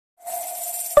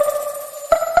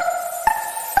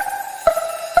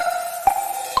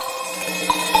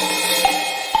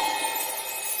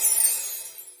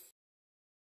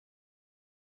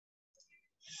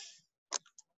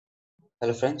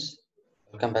Hello friends,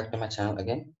 welcome back to my channel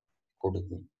again. Code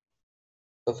with me.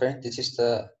 So friends, this is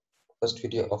the first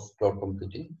video of cloud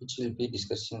computing, which will be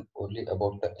discussing only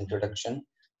about the introduction,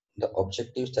 the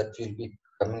objectives that will be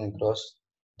coming across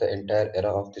the entire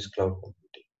era of this cloud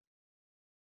computing.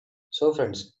 So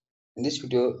friends, in this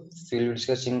video, we'll be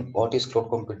discussing what is cloud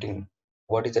computing,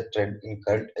 what is the trend in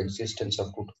current existence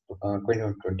of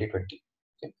 2020.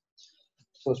 Okay.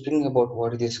 So speaking about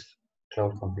what is this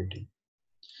cloud computing.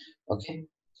 Okay,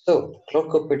 so cloud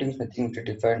computing is nothing to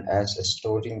define as a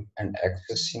storing and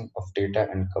accessing of data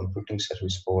and computing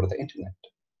service over the internet.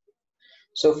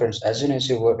 So, friends, as soon as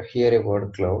you hear a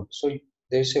word cloud, so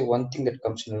there is a one thing that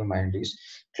comes in your mind is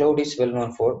cloud is well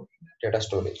known for data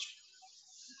storage.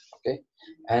 Okay,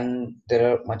 and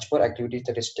there are much more activities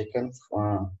that is taken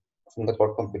from the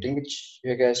cloud computing which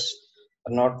you guys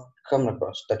are not come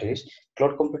across. That is,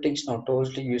 cloud computing is not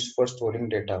only used for storing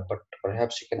data, but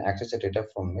perhaps you can access the data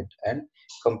from it and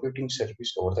computing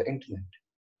service over the internet.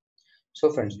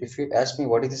 So friends, if you ask me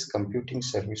what is this computing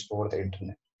service over the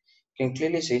internet, you can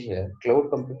clearly see here cloud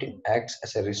computing acts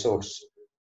as a resource.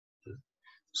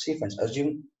 See friends,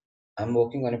 assume I'm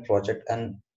working on a project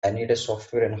and I need a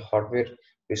software and hardware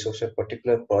resource, a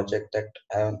particular project that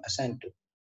I am assigned to.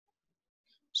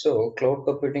 So cloud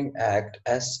computing act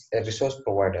as a resource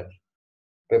provider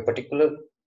to a particular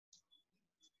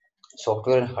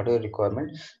software and hardware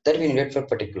requirement that we needed for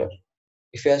particular.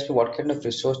 If you ask me what kind of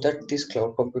resource that this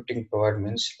cloud computing provide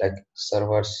means like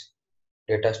servers,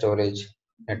 data storage,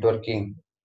 networking,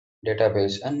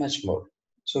 database, and much more.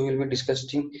 So we'll be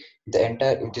discussing the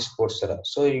entire of this course era.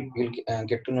 So you will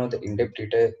get to know the in-depth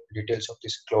details of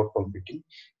this cloud computing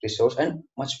resource and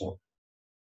much more.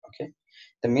 Okay.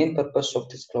 The main purpose of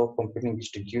this cloud computing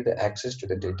is to give the access to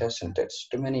the data centers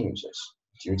to many users.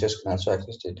 Users can also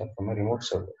access data from a remote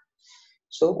server.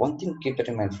 So one thing keep that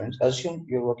in mind, friends. Assume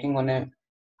you're working on a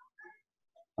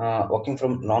working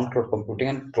from non-cloud computing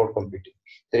and cloud computing.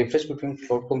 The difference between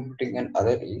cloud computing and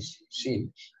other is, see,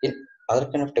 in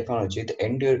other kind of technology, the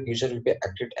end user will be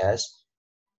acted as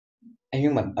a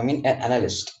human, I mean, an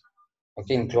analyst.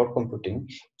 Okay, in cloud computing,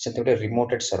 it's a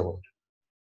remote server.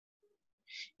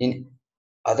 In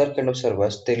other kind of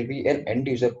servers, there will be an end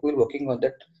user who will working on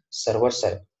that server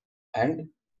side and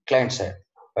client side.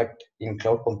 But in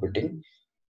cloud computing,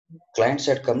 client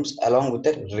side comes along with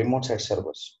the remote side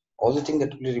servers. All the things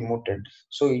that will be remoted.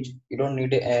 So you don't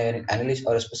need an analyst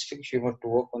or a specific human to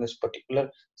work on this particular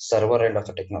server end of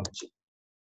the technology.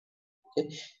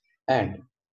 Okay, and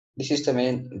this is the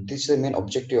main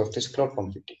objective of this cloud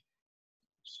computing.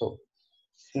 So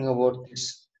think about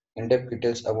this in-depth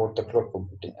details about the cloud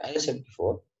computing. As I said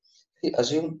before, see,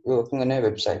 assume you're working on a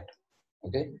website.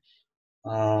 Okay,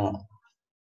 uh,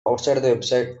 outside the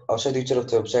user of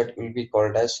the website will be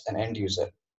called as an end user,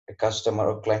 a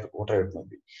customer or client, whatever it may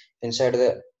be. Inside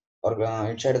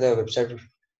inside the website,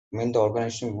 mean the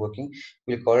organization working,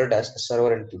 will call it as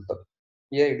server and people.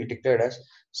 Here it will declared as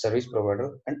service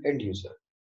provider and end user.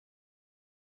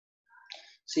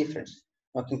 See friends,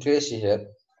 now can clearly see here.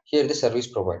 Here the service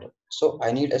provider. So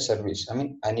I need a service. I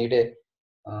mean I need a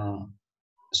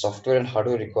software and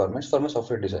hardware requirements for my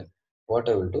software design. What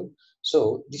I will do.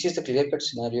 So this is the clear-cut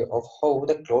scenario of how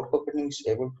the cloud computing is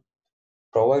able to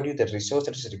provide you the resource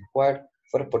that is required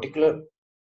for a particular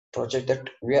project that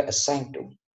we are assigned to.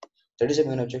 That is the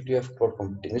main objective of cloud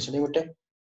computing. It's a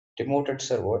remote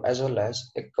server as well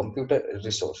as a computer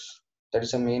resource. That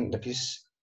is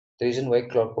the reason why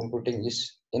cloud computing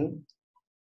is in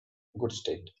good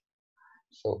state.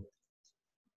 So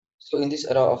so in this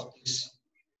era of this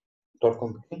cloud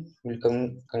computing, we'll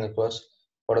come across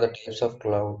what are the types of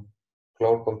cloud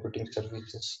computing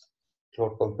services,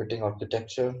 cloud computing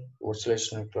architecture,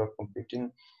 virtualization and cloud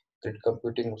computing, grid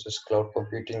computing versus cloud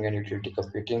computing and utility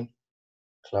computing,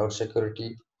 cloud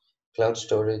security, cloud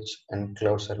storage, and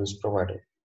cloud service provider.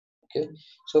 Okay,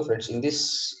 so friends, in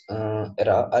this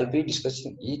era I'll be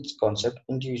discussing each concept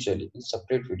individually in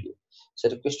separate video. So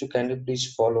I request you kindly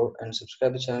please follow and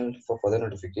subscribe the channel for further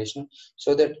notification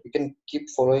so that you can keep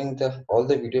following the all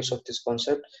the videos of this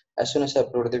concept as soon as I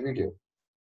upload the video.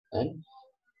 And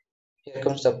here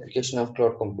comes the application of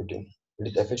cloud computing. It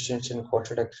is efficiency and cost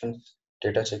reduction,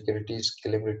 data security,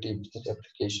 scalability, business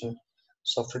application,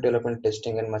 software development,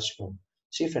 testing, and much more.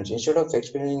 See, friends, instead of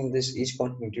explaining this each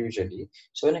concept individually,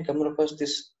 so when I come across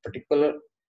this particular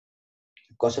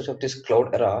concept of this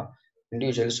cloud era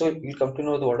individually, so you'll come to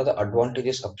know what are the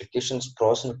advantages, applications,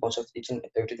 pros and cons of each and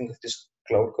everything of this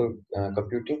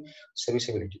computing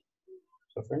serviceability.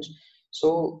 So friends,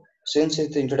 so since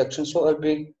it's the introduction, so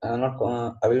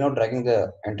I will not dragging the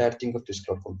entire thing of this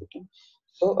cloud computing.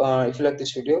 So if you like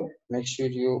this video, make sure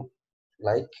you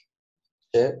like,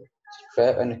 share,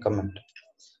 subscribe, and comment.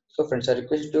 So, friends, I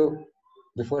request you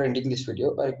before ending this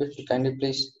video, I request you kindly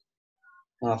please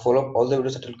follow up all the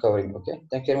videos that we're covering. Okay,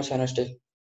 thank you very much. Have a nice day.